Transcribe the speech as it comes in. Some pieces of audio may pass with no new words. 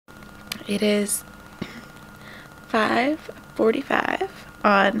It is 5:45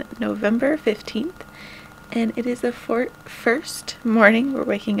 on November 15th, and it is the first morning we're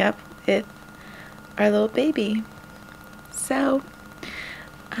waking up with our little baby. So,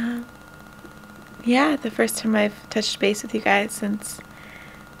 yeah, the first time I've touched base with you guys since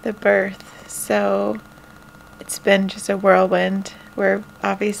the birth, so it's been just a whirlwind. We're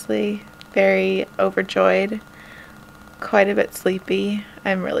obviously very overjoyed, quite a bit sleepy.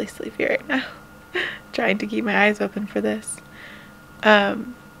 I'm really sleepy right now, trying to keep my eyes open for this.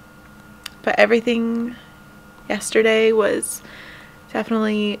 But everything yesterday was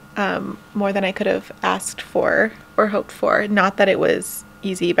definitely more than I could have asked for or hoped for. Not that it was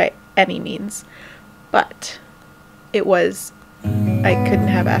easy by any means, but it was, I couldn't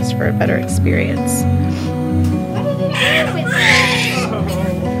have asked for a better experience. What are you doing with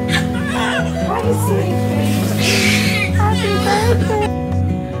that? Why are you sleeping? Happy birthday!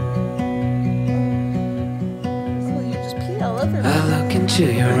 So you just peed all over me. I look into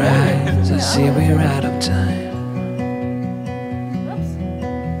your eyes, I see we're out of time.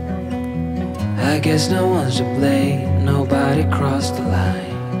 I guess no one's to blame, nobody crossed the line.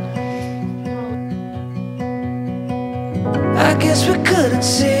 I guess we couldn't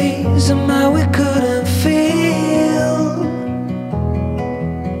see, somehow we couldn't feel.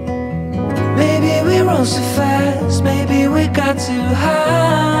 Maybe we rose too fast, maybe we got too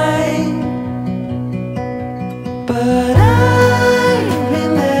high. But I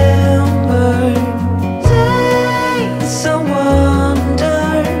remember days I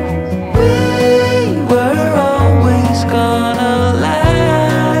wonder we were always gonna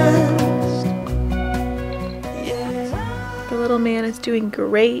last. Yeah. The little man is doing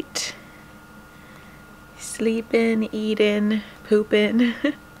great. Sleeping, eating, pooping,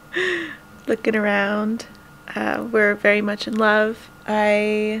 looking around. We're very much in love.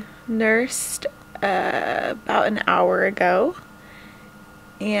 I nursed about an hour ago,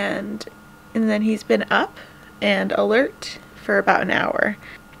 and then he's been up and alert for about an hour.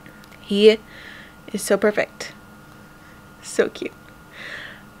 He is so perfect, so cute.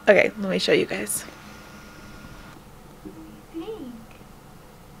 Okay, let me show you guys.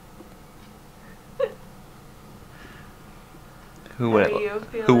 Who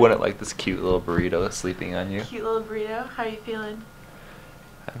wouldn't like this cute little burrito sleeping on you? Cute little burrito. How are you feeling?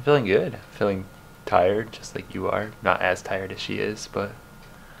 I'm feeling good. Feeling tired, just like you are. Not as tired as she is, but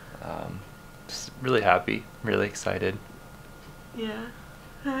just really happy, really excited. Yeah.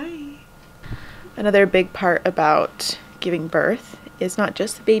 Hi. Another big part about giving birth is not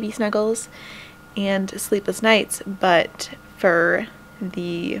just the baby snuggles and sleepless nights, but for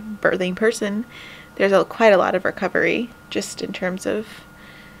the birthing person, there's quite a lot of recovery, just in terms of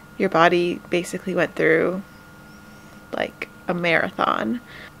your body basically went through like a marathon.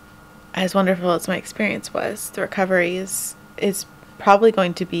 As wonderful as my experience was, the recovery is probably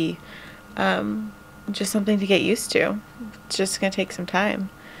going to be just something to get used to. It's just going to take some time.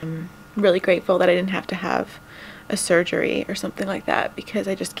 I'm really grateful that I didn't have to have a surgery or something like that, because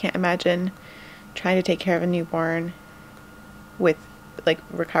I just can't imagine trying to take care of a newborn with like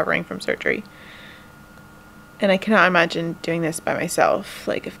recovering from surgery. And I cannot imagine doing this by myself.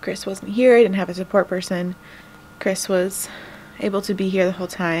 Like, if Chris wasn't here, I didn't have a support person. Chris was able to be here the whole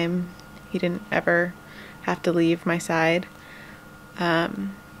time. He didn't ever have to leave my side.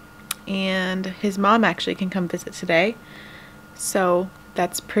 And his mom actually can come visit today. So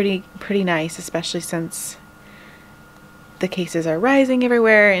that's pretty nice, especially since the cases are rising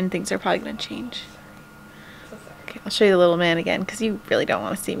everywhere and things are probably going to change. Okay, I'll show you the little man again, because you really don't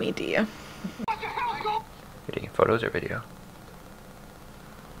want to see me, do you? You're taking photos or video?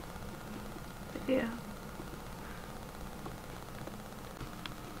 Yeah.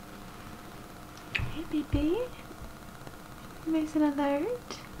 Hey, baby. Nice and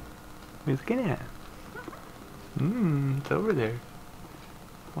alert. What are you looking at? It's over there.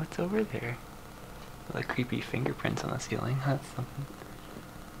 What's over there? Like creepy fingerprints on the ceiling. That's something.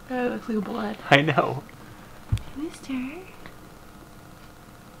 Oh, it looks like blood. I know. Mister.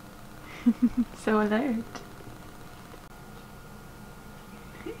 So alert.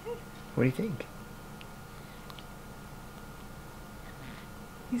 What do you think?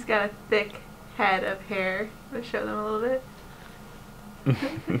 He's got a thick head of hair. Let's show them a little bit.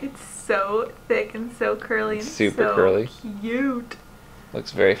 It's so thick and so curly and Super so curly. cute.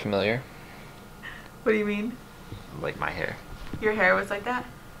 Looks very familiar. What do you mean? Like my hair. Your hair was like that?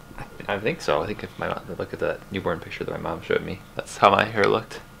 I think so. I think if my mom look at that newborn picture that my mom showed me, that's how my hair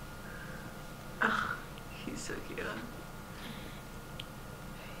looked. Oh, he's so cute.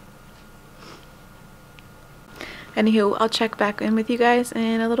 Anywho, I'll check back in with you guys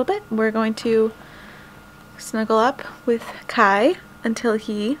in a little bit. We're going to snuggle up with Kai until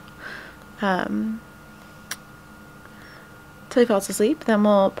he falls asleep. Then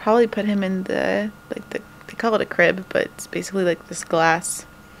we'll probably put him in they call it a crib, but it's basically like this glass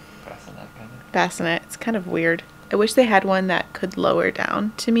bassinet. It's kind of weird. I wish they had one that could lower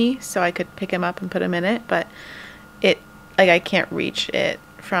down to me so I could pick him up and put him in it, but I can't reach it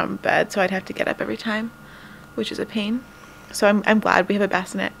from bed, so I'd have to get up every time, which is a pain. So I'm glad we have a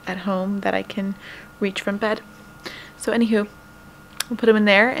bassinet at home that I can reach from bed. So anywho, we'll put him in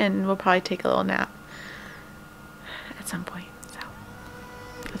there and we'll probably take a little nap at some point. So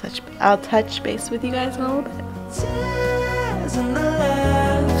I'll touch base with you guys in a little bit. Tears and the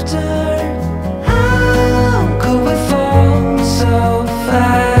laughter. How could we fall so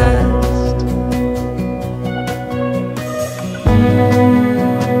fast?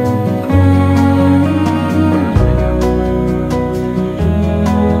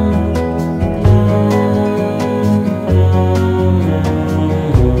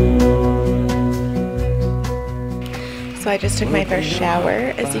 So I just took my first shower.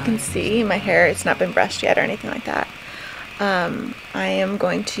 As you can see, my hair, it's not been brushed yet or anything like that. I am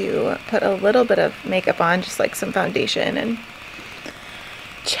going to put a little bit of makeup on, just like some foundation and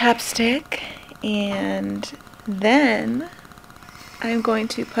chapstick, and then I'm going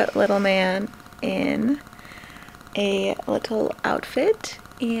to put little man in a little outfit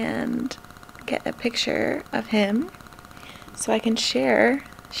and get a picture of him so I can share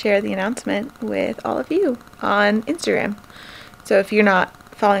the announcement with all of you on Instagram. So if you're not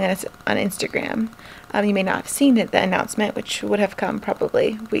following us on Instagram, you may not have seen the announcement, which would have come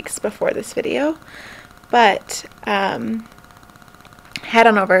probably weeks before this video, but head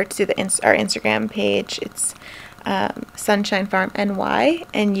on over to our Instagram page. It's Sunshine Farm NY,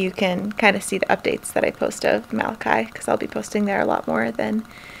 and you can kind of see the updates that I post of Malachi, because I'll be posting there a lot more than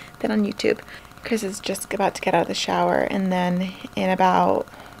on YouTube. Chris is just about to get out of the shower, and then in about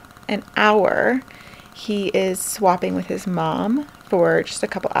an hour he is swapping with his mom for just a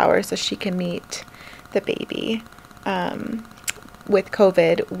couple hours so she can meet the baby. With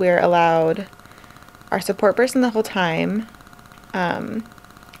COVID, we're allowed our support person the whole time. I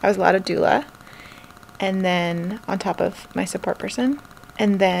was allowed a doula, and then on top of my support person,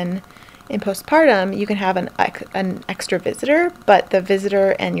 and then in postpartum you can have an extra visitor, but the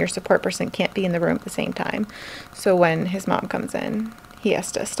visitor and your support person can't be in the room at the same time. So when his mom comes in, he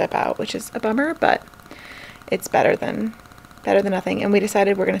has to step out, which is a bummer, but it's better than nothing. And we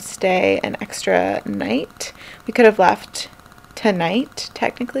decided we're going to stay an extra night. We could have left tonight,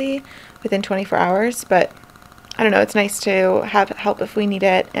 technically, within 24 hours, but I don't know, it's nice to have help if we need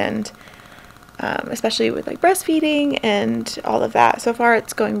it, and especially with like breastfeeding and all of that. So far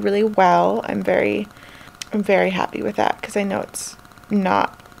it's going really well. I'm very happy with that, because I know it's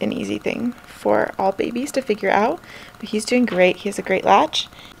not an easy thing for all babies to figure out, but he's doing great. He has a great latch.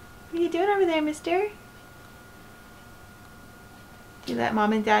 What are you doing over there, mister? You let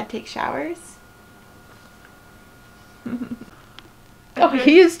mom and dad take showers? Oh,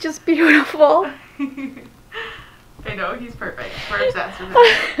 he is just beautiful. I know, he's perfect. We're obsessed with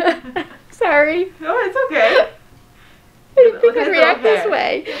him. Sorry. No, it's okay. I didn't think I'd react this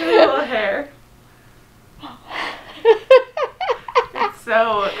way. Look at his little hair. It's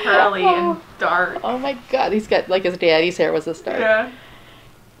so curly and dark. Oh my god, he's got like his daddy's hair was a start. Yeah.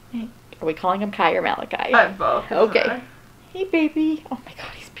 Are we calling him Kai or Malachi? Both. Okay. Hey, baby. Oh my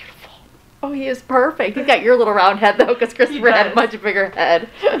god, he's beautiful. Oh, he is perfect. He's got your little round head though, because Christopher had a much bigger head.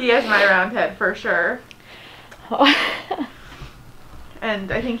 He has my round head for sure. Oh.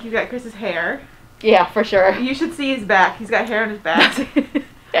 And I think he's got Chris's hair. Yeah, for sure. You should see his back. He's got hair on his back.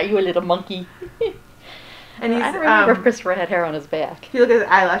 Yeah, you a little monkey. And he's, I don't remember if Christopher had hair on his back. If you look at his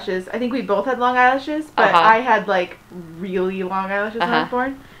eyelashes, I think we both had long eyelashes, but I had like really long eyelashes when I was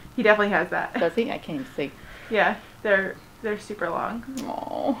born. He definitely has that. Does he? I can't see. Yeah, they're super long.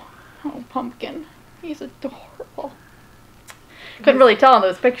 Oh, pumpkin. He's adorable. Couldn't really tell in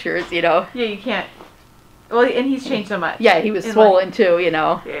those pictures, you know. Yeah, you can't. Well, and he's changed so much. Yeah, he was swollen too, you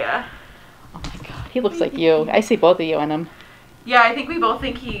know. Yeah. Oh my god, he looks like you. I see both of you in him. Yeah, I think we both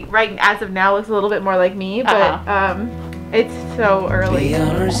think he, right as of now, looks a little bit more like me, but it's so early. Be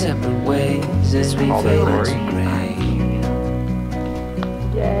on our separate ways as we fade into gray.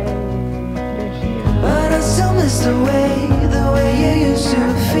 Yay. But I still miss the way you used to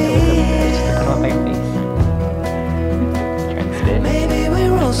feel. Maybe we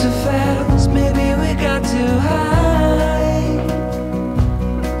roll so fast, maybe we got too high.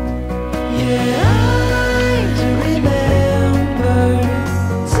 Yeah, I do remember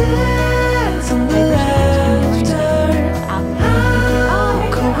tears and the laughter.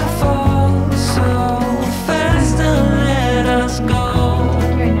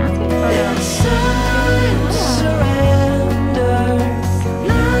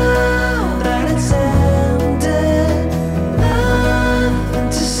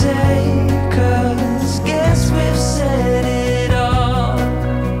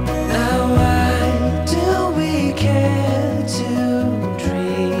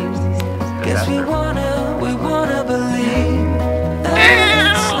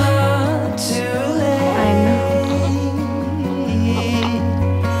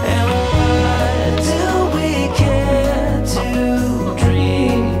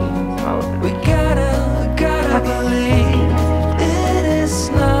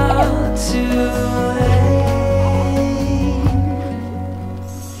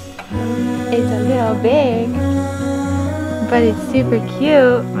 But he's super cute.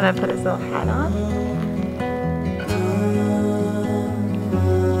 I'm gonna put his little hat on.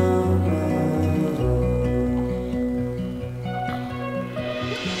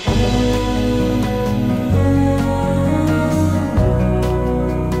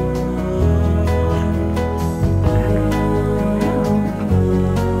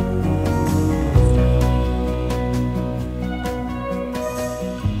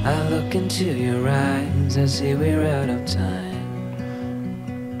 I look into your eyes, I see we're out of time.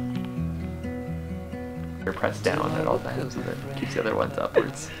 You're pressed down at all times and then keeps the other ones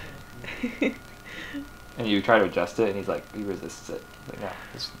upwards. And you try to adjust it and he's like, he resists it. He's like, no,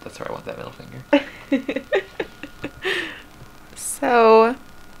 that's where I want that middle finger. So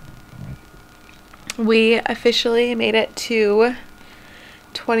we officially made it to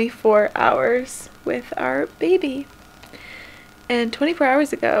 24 hours with our baby. And 24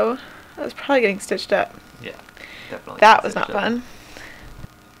 hours ago, I was probably getting stitched up. Yeah, definitely. That was not fun.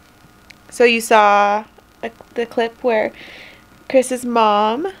 So you saw the clip where Chris's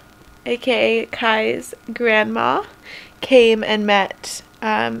mom, aka Kai's grandma, came and met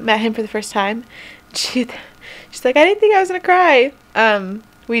him for the first time. She's like, I didn't think I was gonna cry.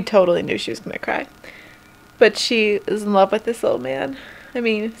 We totally knew she was gonna cry, but she is in love with this little man. I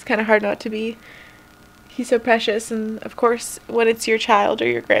mean, it's kind of hard not to be. He's so precious, and of course when it's your child or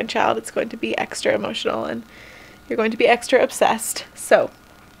your grandchild, it's going to be extra emotional and you're going to be extra obsessed. So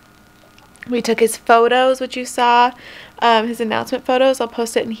we took his photos, which you saw, his announcement photos. I'll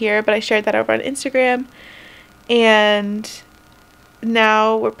post it in here, but I shared that over on Instagram. And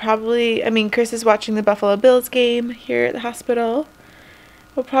now we're probably, I mean, Chris is watching the Buffalo Bills game here at the hospital.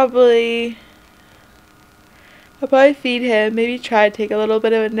 I'll probably feed him, maybe try to take a little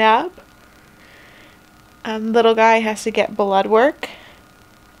bit of a nap. Little guy has to get blood work,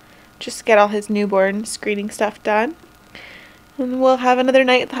 just get all his newborn screening stuff done, and we'll have another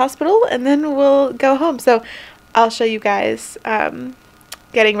night at the hospital and then we'll go home. So I'll show you guys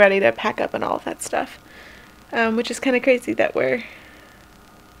getting ready to pack up and all of that stuff, which is kind of crazy that we're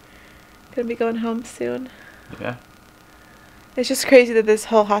gonna be going home soon. Yeah. It's just crazy that this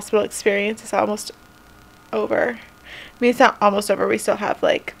whole hospital experience is almost over. I mean, it's not almost over. We still have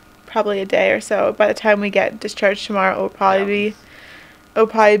like probably a day or so. By the time we get discharged tomorrow, it'll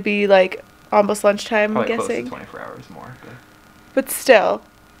probably be like almost lunchtime, Probably I'm guessing. close to 24 hours more. But still,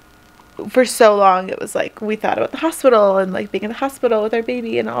 for so long, it was like we thought about the hospital and like being in the hospital with our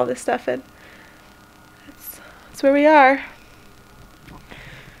baby and all this stuff, and that's where we are.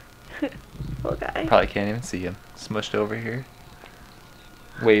 Little guy. Probably can't even see him. Smushed over here.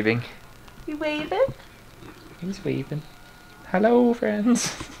 Waving. You waving? He's waving. Hello,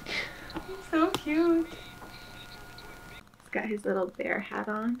 friends. He's so cute. He's got his little bear hat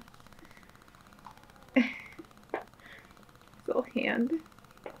on. His little hand.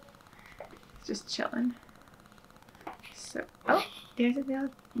 He's just chilling. So, oh, there's the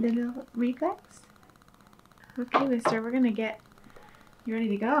little reflex. Okay, mister, we're gonna get you ready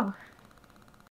to go.